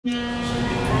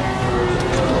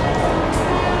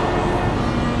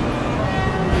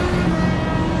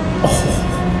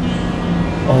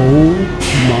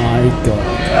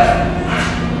God.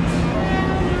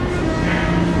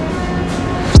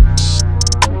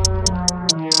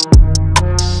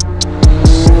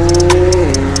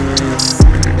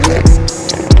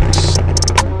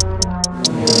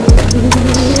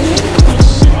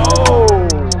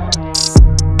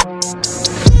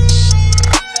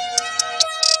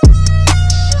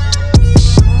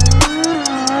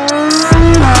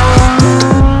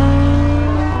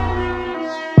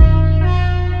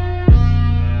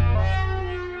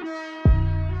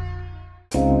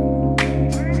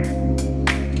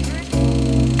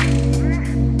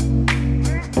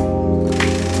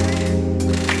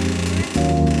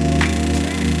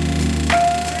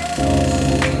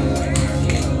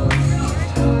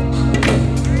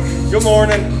 Good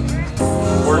morning.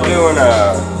 We're doing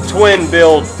a twin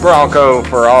build Bronco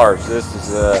for ours. This is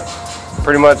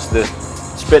pretty much the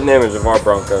spitting image of our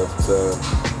Bronco. It's a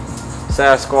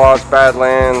Sasquatch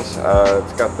Badlands.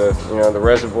 It's got the the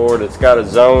reservoir. It's got a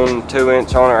zone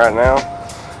 2-inch on it right now,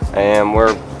 and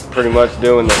we're pretty much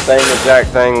doing the same exact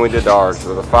thing we did to ours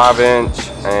with a 5-inch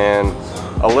and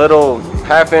a little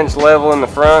 1/2-inch level in the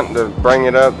front to bring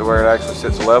it up to where it actually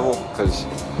sits level. Because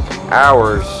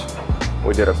ours,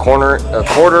 we did a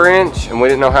 1/4 inch and we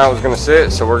didn't know how it was going to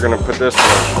sit, so we're going to put this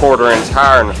one 1/4 inch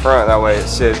higher in the front. That way it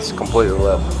sits completely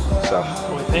level. So.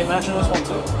 Are we paint matching this one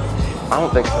too? I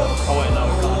don't think so. Oh wait,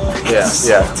 no, we can't.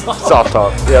 Yeah, yeah. Soft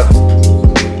top. Yep.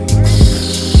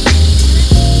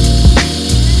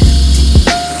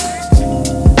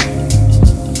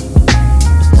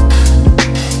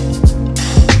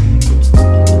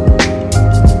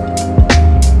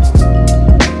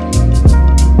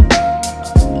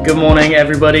 Good morning,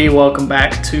 everybody. Welcome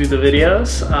back to the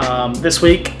videos. This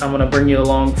week I'm going to bring you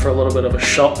along for a little bit of a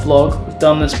shop vlog. We've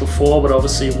done this before, but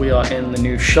obviously we are in the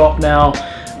new shop now.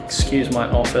 Excuse my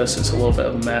office, it's a little bit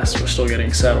of a mess. We're still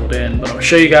getting settled in, but I'm going to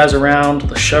show you guys around.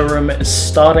 The showroom is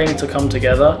starting to come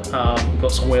together. We've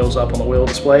got some wheels up on the wheel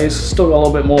displays. Still got a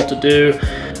little bit more to do.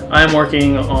 I am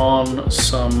working on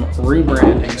some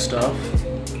rebranding stuff.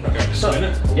 Okay, just a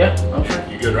minute. Yeah, I'm sure.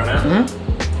 You good right now? Mm-hmm.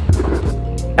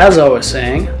 As I was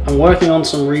saying, I'm working on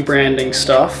some rebranding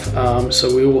stuff.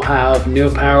 So we will have new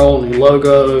apparel, new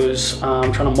logos.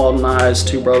 I'm trying to modernize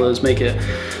Two Brothers, make it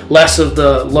less of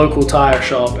the local tire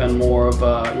shop and more of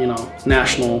a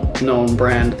national known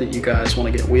brand that you guys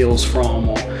want to get wheels from,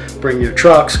 or bring your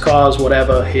trucks, cars,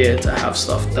 whatever here to have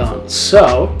stuff done.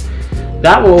 So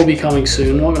that will all be coming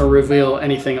soon. I'm not going to reveal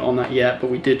anything on that yet, but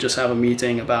we did just have a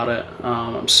meeting about it.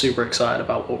 I'm super excited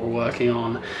about what we're working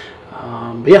on.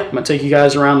 But yeah, I'm going to take you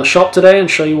guys around the shop today and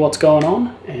show you what's going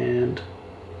on, and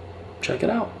check it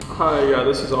out. Hi,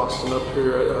 this is Austin up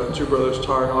here at Two Brothers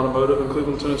Tire and Automotive in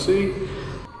Cleveland, Tennessee.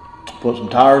 Put some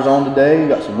tires on today,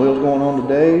 got some wheels going on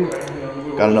today.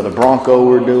 Got another Bronco.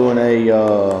 We're doing a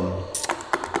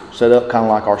setup kind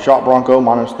of like our shop Bronco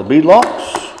minus the bead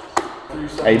locks.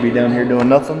 AB down here doing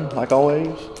nothing like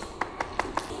always.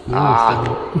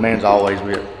 Man's always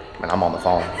been. Man, I'm on the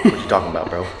phone. What you talking about,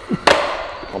 bro?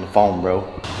 On the phone, bro.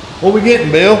 What we getting,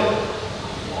 Bill?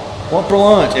 What for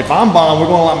lunch? If I'm buying, we're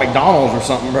going to like McDonald's or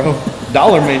something, bro.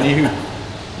 Dollar menu.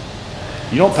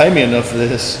 You don't pay me enough for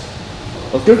this.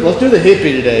 Let's do the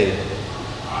hippie today.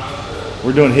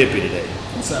 We're doing hippie today.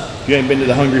 What's up? If you ain't been to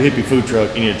the Hungry Hippie food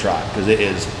truck, you need to try it because it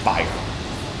is fire.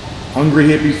 Hungry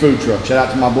Hippie food truck. Shout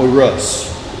out to my boy Russ.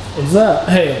 Is that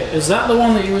the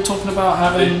one that you were talking about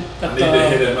having? I need to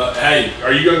hit him up. Hey,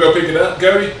 are you gonna go pick it up,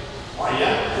 Cody? Oh,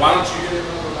 yeah. Why don't you hit him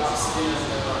up about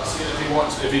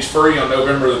seeing if he's free on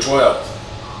November the 12th?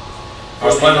 I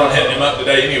was planning on hitting him up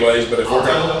today anyways, but if we're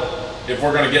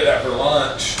gonna get that for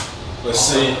lunch, let's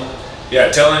see. Yeah,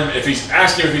 tell him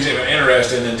ask him if he's even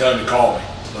interested, and then tell him to call me.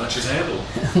 Lunch is handled.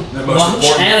 Lunch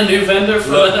and a new vendor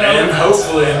for the and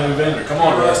hopefully a new vendor. Come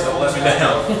on, Russ, don't let me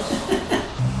down.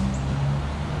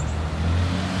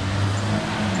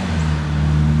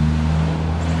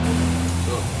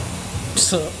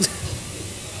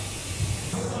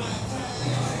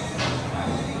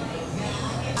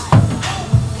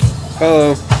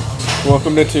 Hello,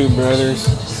 welcome to Two Brothers.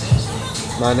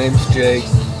 My name's Jake.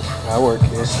 I work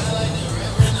here.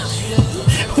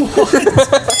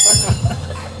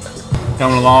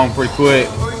 Coming along pretty quick.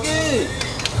 We're good.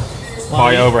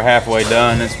 Probably over halfway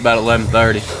done. It's about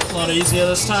 11:30. A lot easier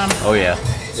this time. Oh yeah.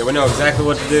 Yeah, we know exactly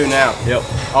what to do now. Yep.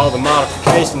 All the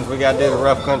modifications we got to do the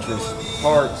rough country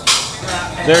parts.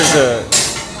 There's a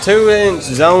 2-inch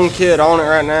zone kit on it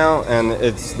right now, and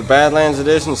it's the Badlands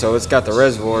edition, so it's got the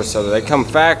reservoir, so they come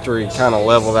factory kind of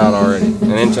leveled out already,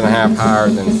 1.5 inches higher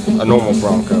than a normal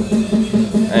Bronco.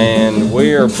 And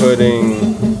we are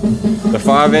putting the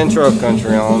 5-inch rough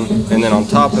country on, and then on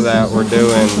top of that we're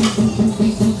doing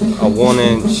a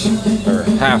 1-inch or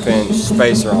half-inch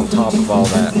spacer on top of all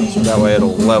that. So that way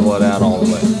it'll level it out all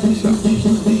the way. So.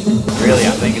 Really,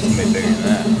 I think it's gonna be bigger than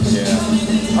that.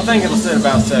 Yeah. I think it'll sit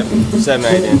about 7 to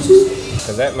 8 inches.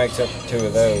 Because that makes up 2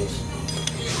 of those.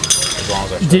 As long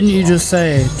as Didn't you just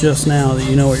say just now that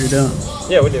you know what you're doing?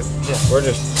 Yeah, we do. Yeah. We're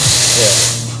just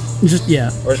we're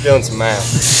just doing some math.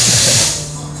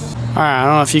 Alright, I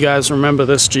don't know if you guys remember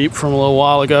this Jeep from a little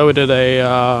while ago. We did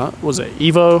a, was it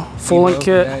Evo full link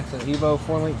kit? Yeah, it's an Evo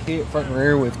 4-link kit, front and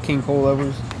rear with king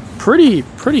coilovers.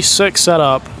 Pretty sick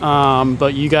setup,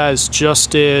 but you guys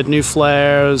just did new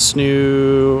flares,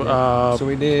 new... So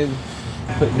we did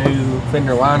put new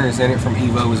fender liners in it from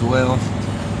Evo as well.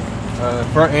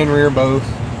 Front and rear both.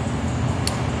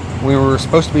 We were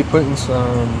supposed to be putting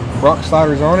some rock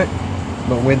sliders on it,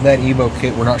 but with that Evo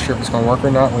kit, we're not sure if it's going to work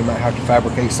or not. We might have to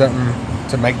fabricate something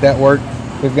to make that work.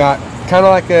 We've got kind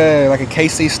of like a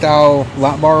KC style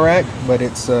light bar rack, but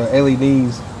it's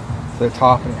LEDs to the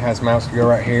top, and it has mounts to go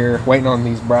right here. Waiting on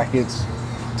these brackets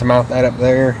to mount that up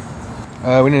there.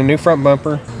 We need a new front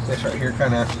bumper. This right here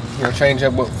kind of change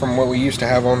up from what we used to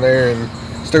have on there, and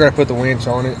still got to put the winch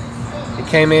on it. He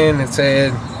came in and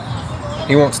said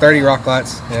he wants 30 rock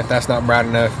lights, and if that's not bright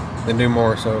enough, then do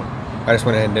more. So I just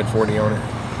went ahead and did 40 on it.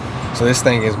 So this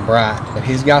thing is bright. But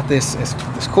he's got this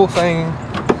cool thing.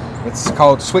 It's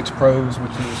called Switch Pros,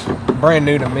 which is brand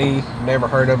new to me. Never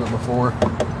heard of it before.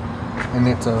 And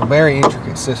it's a very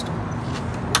intricate system.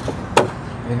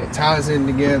 And it ties in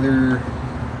together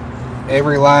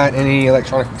every light, any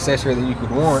electronic accessory that you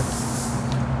could want.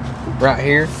 Right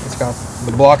here, it's got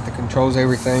the block that controls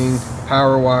everything,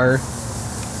 power wire,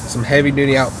 some heavy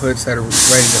duty outputs that are rated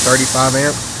to 35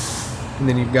 amp. And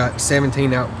then you've got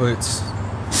 17 outputs,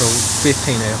 so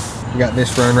 15 amp. You got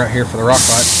this run right here for the rock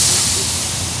light.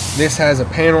 This has a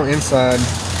panel inside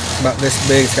about this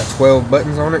big. It's got 12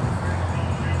 buttons on it.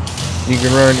 You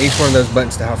can run each one of those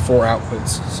buttons to have 4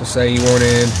 outputs. So say you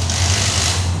wanted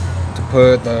to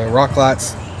put the rock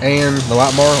lights and the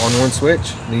light bar on one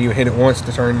switch, then you hit it once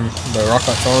to turn the rock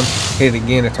lights on, hit it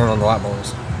again to turn on the light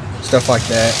bars. Stuff like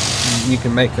that. You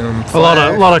can make them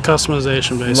flash. A lot of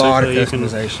customization, basically. A lot of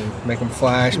customization. Make them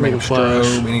flash, make them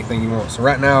strobe, anything you want. So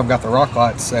right now I've got the rock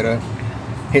lights set up.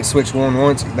 Hit switch 1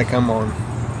 once, they come on.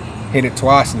 Hit it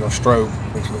twice and they'll strobe,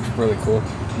 which looks really cool.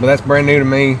 But that's brand new to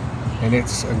me, and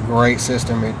it's a great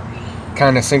system. It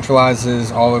kind of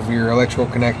centralizes all of your electrical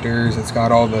connectors. It's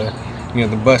got all the,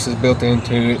 the buses built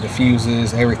into it, the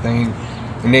fuses, everything,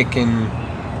 and it can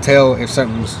tell if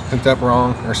something's hooked up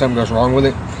wrong or something goes wrong with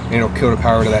it, and it'll kill the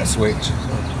power to that switch.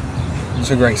 So it's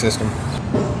a great system.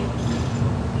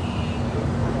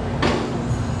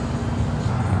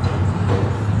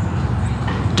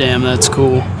 Damn, that's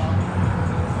cool.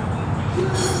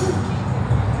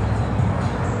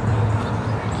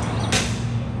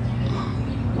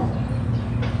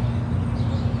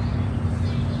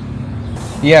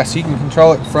 Yeah, so you can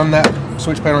control it from that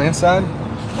switch panel inside,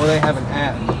 or they have an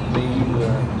app.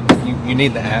 You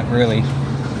need the app, really.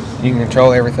 You can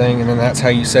control everything, and then that's how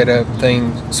you set up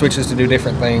switches to do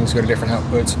different things, go to different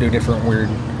outputs, do different weird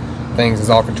things. It's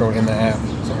all controlled in the app.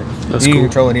 So That's you cool. can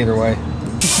control it either way.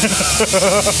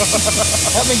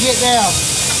 Help me get down.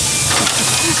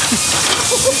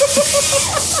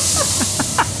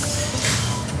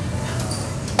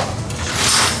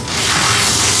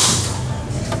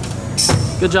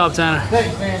 Good job, Tanner.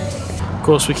 Thanks, man. Of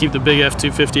course, we keep the big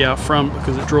F-250 out front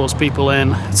because it draws people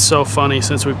in. It's so funny,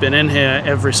 since we've been in here,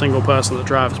 every single person that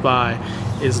drives by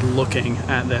is looking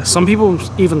at this. Some people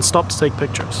even stop to take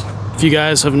pictures. If you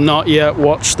guys have not yet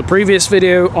watched the previous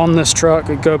video on this truck,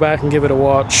 go back and give it a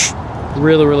watch.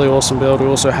 Really, really awesome build. We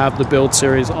also have the build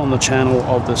series on the channel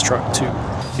of this truck too.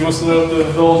 He wants to know the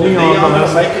little neon on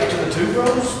that. Make it to the Two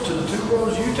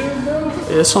Bros YouTube,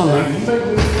 bro? It's on there. You make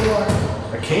me feel like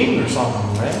a king or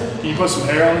something, man. Can you put some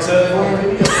hair on his head for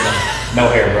me? No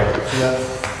hair, bro.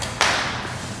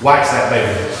 Wax that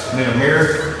baby. And then a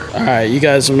mirror. Alright, you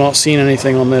guys have not seen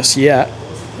anything on this yet,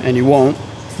 and you won't,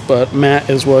 but Matt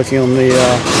is working on the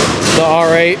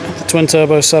R8, the twin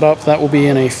turbo setup. That will be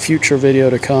in a future video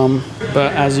to come,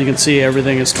 but as you can see,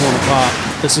 everything is torn apart.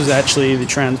 This is actually the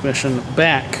transmission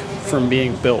back from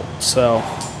being built, so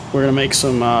we're gonna make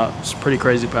some pretty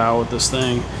crazy power with this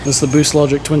thing. This is the Boost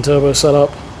Logic twin turbo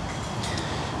setup,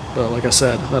 but like I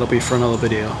said, that'll be for another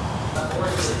video.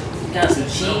 We got some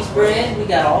cheese bread. We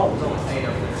got all of them.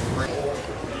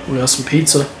 We got some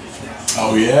pizza.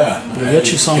 Oh yeah. We'll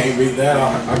get you some. Can't beat that.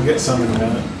 I'll get some in a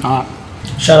minute. Alright.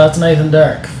 Shout out to Nathan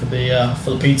Derrick for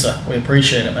the pizza. We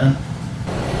appreciate it, man.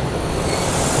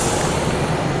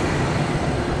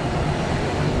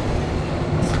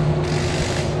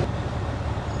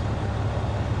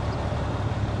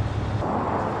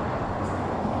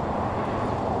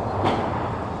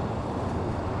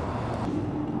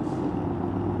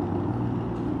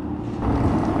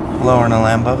 lowering a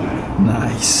Lambo.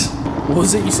 Nice. What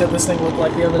was it you said this thing looked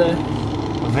like the other day?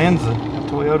 A Venza, a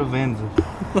Toyota Venza.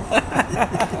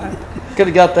 Could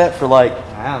have got that for like,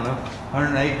 I don't know,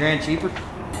 108 grand cheaper.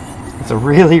 It's a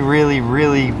really, really,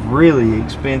 really, really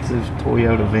expensive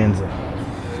Toyota Venza.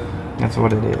 That's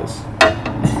what it is.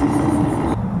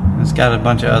 It's got a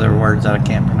bunch of other words that I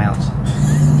can't pronounce.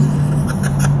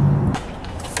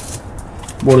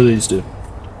 What do these do?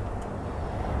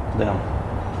 Down.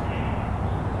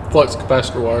 Flux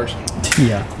capacitor wires.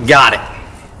 Yeah. Got it.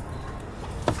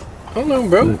 I don't know,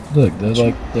 bro. Look,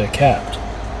 they're capped.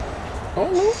 I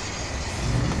don't know.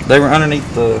 They were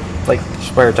underneath the like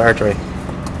spare tire tray.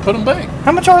 Put them back.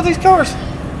 How much are these cars?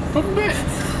 Put them back.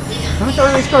 How much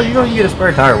are these cars? You don't even get a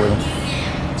spare tire with them.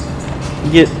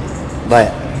 You get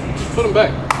that. Put them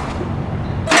back.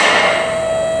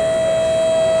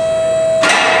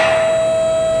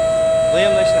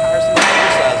 Liam, they should hire somebody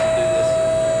your size to do this.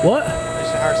 What? They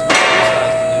should hire somebody your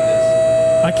size to do this.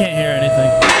 I can't hear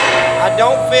anything. I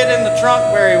don't fit in the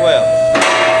trunk very well.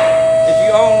 If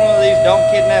you own one of these, don't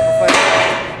kidnap a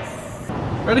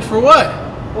family. Ready for what?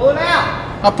 Pull it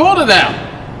out. I pulled it out.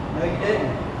 No, you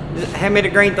didn't. Just hand me the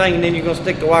green thing and then you're going to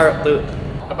stick the wire up through it.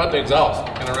 How about the exhaust?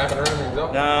 Can I wrap it around the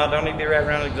exhaust? No, don't need to be wrapped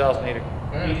around the exhaust neither.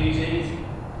 Easy.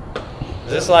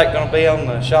 Is this like going to be on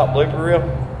the shop blooper reel?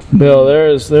 Bill,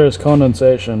 there's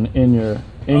condensation in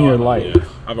your light. Yeah,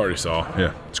 I've already saw.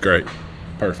 Yeah, it's great.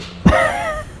 Perfect.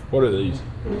 What are these?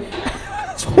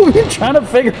 That's what we're trying to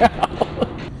figure out.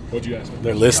 What'd you ask me?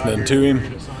 They're listening to him.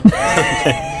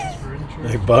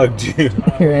 They bugged you.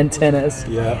 Your antennas.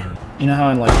 Yeah. You know how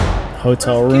in like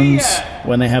hotel rooms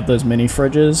when they have those mini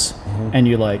fridges and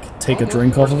you like take a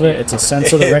drink off of it, it's a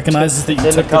sensor that recognizes that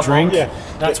you took the drink. Yeah.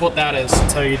 That's what that is to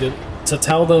tell you to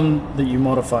tell them that you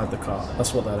modified the car.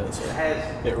 That's what that is.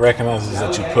 It recognizes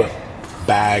that you put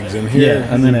bags in here.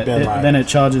 Yeah, and then it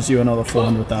charges you another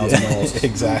 $400,000.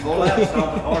 Exactly.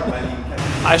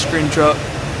 Ice cream truck.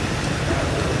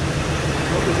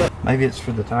 Maybe it's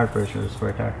for the tire pressure of the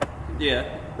spare tire.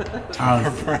 Yeah.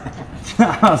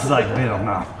 I was like, Bill,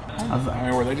 no. I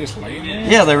mean, were they just laying there?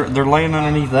 Yeah, they're laying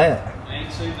underneath that.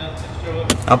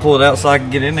 I pulled it out so I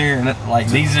could get in there, and like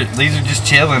these are just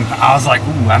chilling. I was like,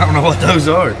 ooh, I don't know what those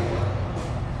are.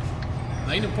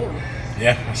 They ain't important.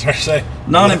 Yeah, that's what I say.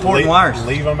 Non-important wires.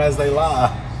 Leave them as they lie.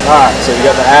 Alright, so you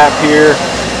got the app here.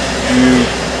 You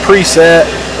preset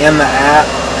in the app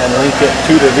and link it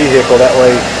to the vehicle. That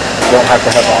way you don't have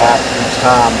to have the app each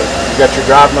time. But you got your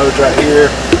drive modes right here.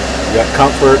 You got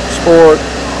Comfort, Sport,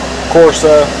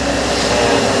 Corsa,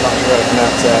 and I'm not sure how to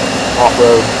pronounce that.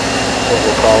 Off-road, what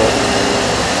we'll call it.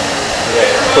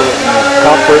 Put it in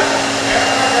Comfort.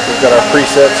 We've got our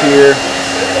presets here.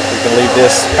 We can leave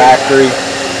this factory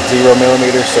 0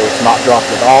 millimeters, so it's not dropped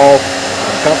at all.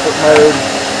 In Comfort mode,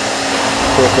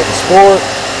 click with the Sport.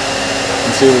 You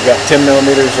can see we've got 10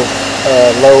 millimeters of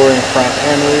lowering front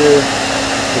and rear,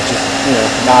 which is, you know,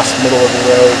 nice middle of the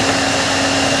road.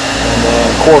 And then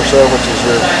Corsa, which is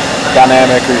your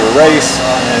dynamic or your race,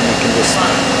 and you can just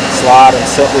slide and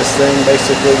set this thing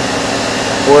basically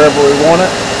wherever we want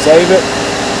it, save it.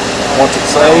 Once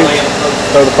it's saved,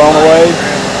 throw the phone away,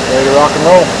 ready to rock and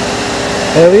roll.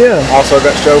 Hell yeah. Also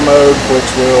got show mode, which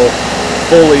will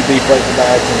fully deflate the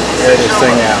bags and air this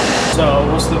thing out. So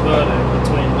what's the verdict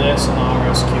between this and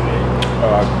RSQ8?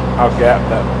 I'll gap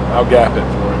that. I'll gap it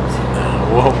for it.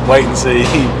 We'll wait and see.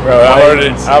 Bro,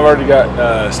 I've already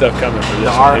got stuff coming for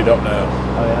this one. You don't know.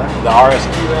 Oh yeah? The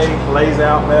RSQ8 lays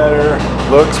out better,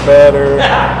 looks better,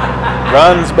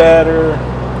 runs better.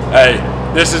 Hey,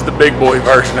 this is the big boy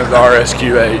version of the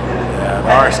RSQ8. Yeah,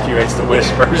 the RSQ8's the wish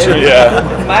version. Yeah.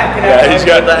 Yeah, he's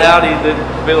got the Audi that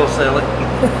Bill selling.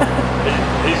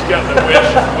 He's got the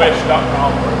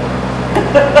wish.com.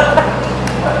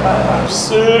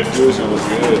 Sick. This one looks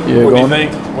good. Yeah, What do you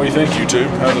think? What do you think, YouTube?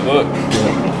 How's it look?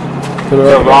 Put it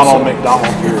The up. Ronald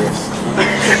McDonald Urus.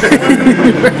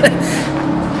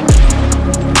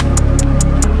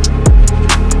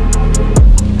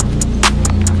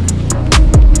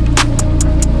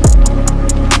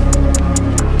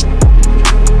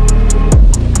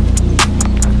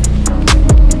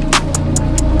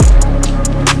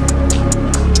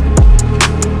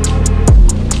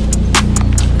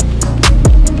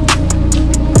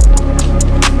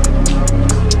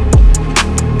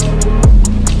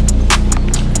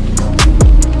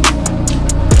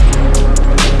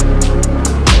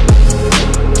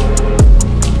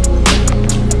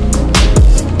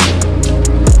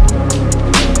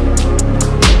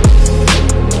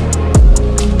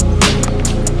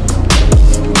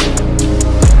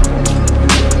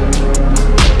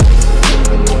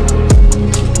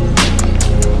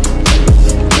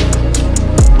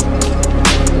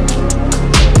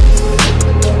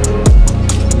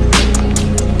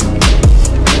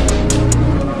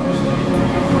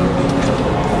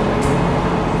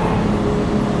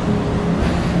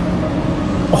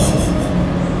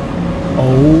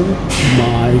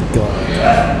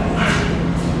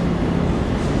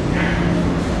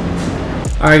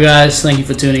 Alright guys, thank you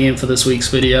for tuning in for this week's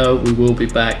video. We will be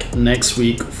back next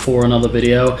week for another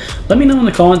video. Let me know in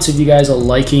the comments if you guys are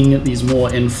liking these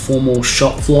more informal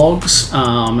shop vlogs.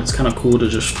 It's kind of cool to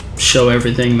just show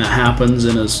everything that happens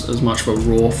in as much of a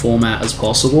raw format as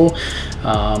possible.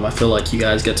 I feel like you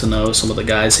guys get to know some of the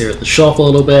guys here at the shop a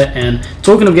little bit. And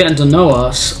talking of getting to know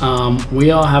us,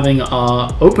 we are having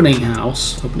our open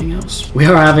house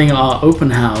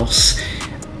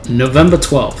November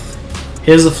 12th.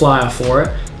 Here's the flyer for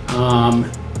it.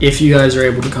 If you guys are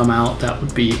able to come out, that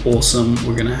would be awesome.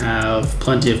 We're gonna have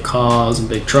plenty of cars and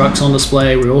big trucks on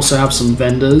display. We also have some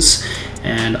vendors,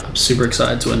 and I'm super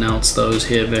excited to announce those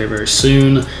here very, very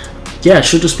soon. Yeah, it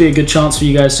should just be a good chance for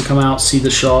you guys to come out, see the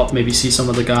shop, maybe see some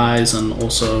of the guys, and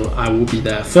also I will be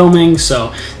there filming,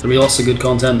 so there'll be lots of good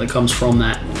content that comes from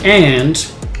that. And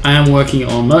I am working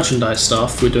on merchandise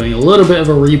stuff. We're doing a little bit of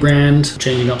a rebrand,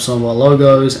 changing up some of our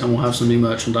logos, and we'll have some new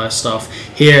merchandise stuff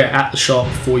here at the shop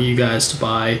for you guys to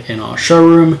buy in our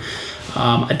showroom.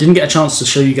 I didn't get a chance to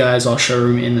show you guys our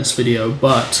showroom in this video,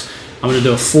 but I'm going to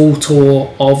do a full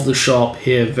tour of the shop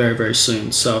here very, very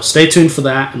soon. So stay tuned for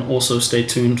that, and also stay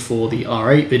tuned for the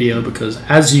R8 video, because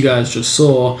as you guys just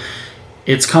saw,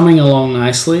 it's coming along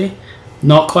nicely.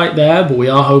 Not quite there, but we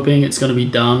are hoping it's going to be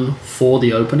done for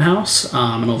the open house,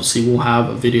 and obviously we'll have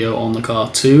a video on the car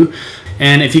too.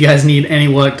 And if you guys need any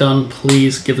work done,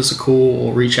 please give us a call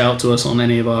or reach out to us on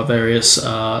any of our various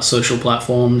social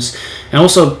platforms. And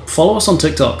also follow us on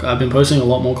TikTok. I've been posting a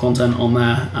lot more content on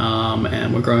there,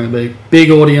 and we're growing a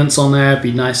big audience on there. It'd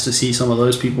be nice to see some of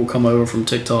those people come over from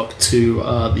TikTok to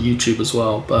the YouTube as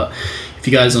well. But if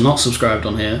you guys are not subscribed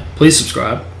on here, please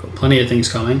subscribe. Got plenty of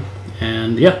things coming.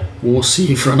 And yeah, we'll see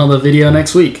you for another video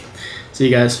next week. See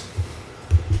you guys.